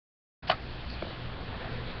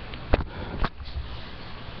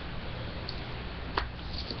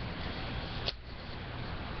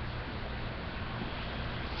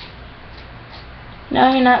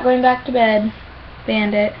No, you're not going back to bed,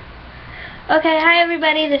 Bandit. Okay, hi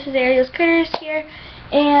everybody, this is Ariel's Critters here,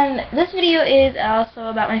 and this video is also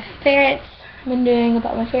about my ferrets. I've been doing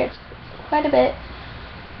about my ferrets quite a bit.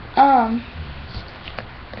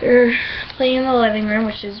 They're playing in the living room,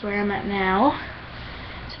 which is where I'm at now.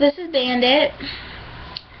 So this is Bandit.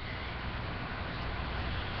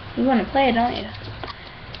 You want to play, don't you?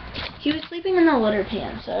 He was sleeping in the litter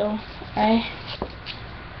pan, so I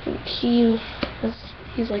think he's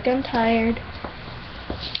like, I'm tired.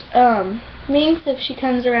 Minx, if she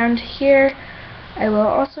comes around here, I will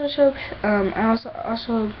also show, I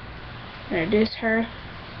also introduce her.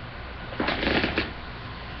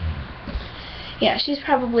 Yeah, she's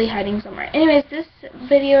probably hiding somewhere. Anyways, this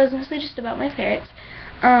video is mostly just about my ferrets.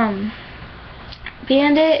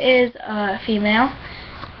 Bandit is a female,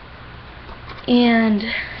 and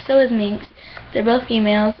so is Minx. They're both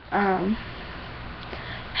females.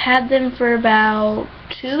 Had them for about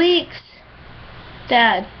 2 weeks.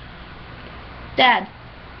 Dad,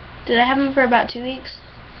 did I have them for about 2 weeks?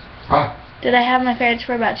 Huh? Did I have my ferrets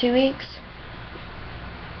for about 2 weeks?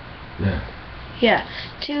 Yeah. Yeah,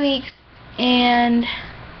 2 weeks, and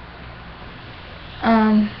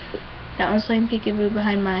that one's playing peekaboo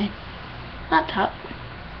behind my laptop.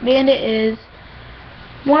 Bandit is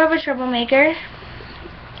more of a troublemaker,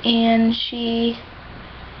 and she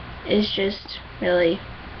is just really,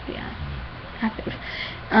 yeah, active.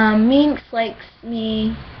 Minx likes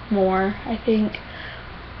me more, I think.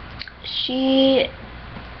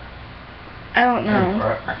 I don't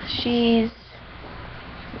know. She's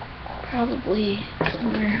probably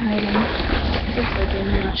somewhere hiding. Just looking,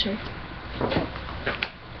 I'm not sure.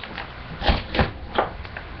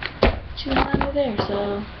 She's not over there,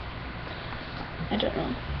 so I don't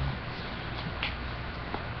know.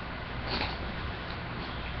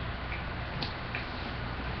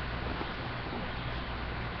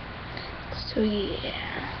 So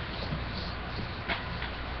yeah,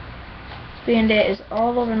 Bandit is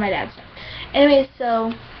all over my dad's stuff. Anyway,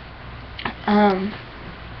 so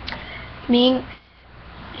Minx,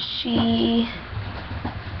 she,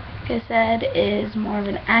 like I said, is more of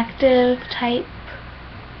an active type,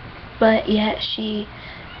 but yet she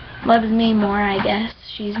loves me more, I guess.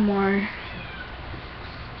 She's more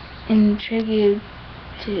intrigued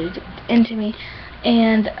into me,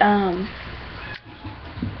 and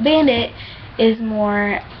Bandit is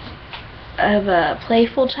more of a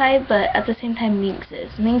playful type, but at the same time Minx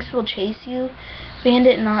is. Minx will chase you,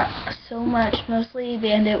 Bandit not so much. Mostly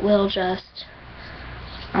Bandit will just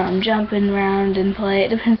jump around and play. It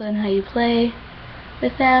depends on how you play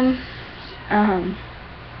with them.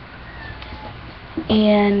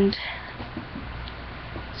 And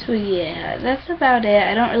so yeah, that's about it.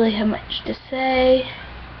 I don't really have much to say.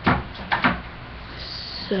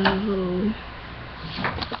 So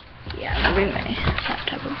yeah, I'll bring my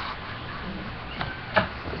laptop in.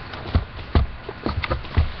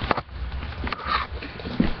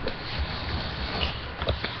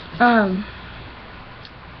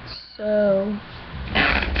 So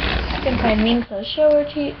I can find Minx, I'll show her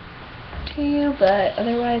to you, but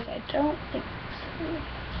otherwise I don't think so.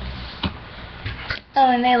 Oh,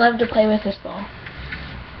 and they love to play with this ball.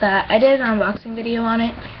 But I did an unboxing video on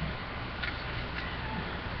it.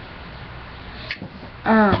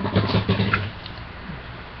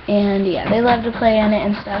 And yeah, they love to play in it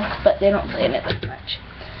and stuff, but they don't play in it that much.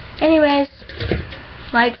 Anyways,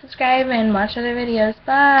 like, subscribe, and watch other videos.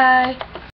 Bye!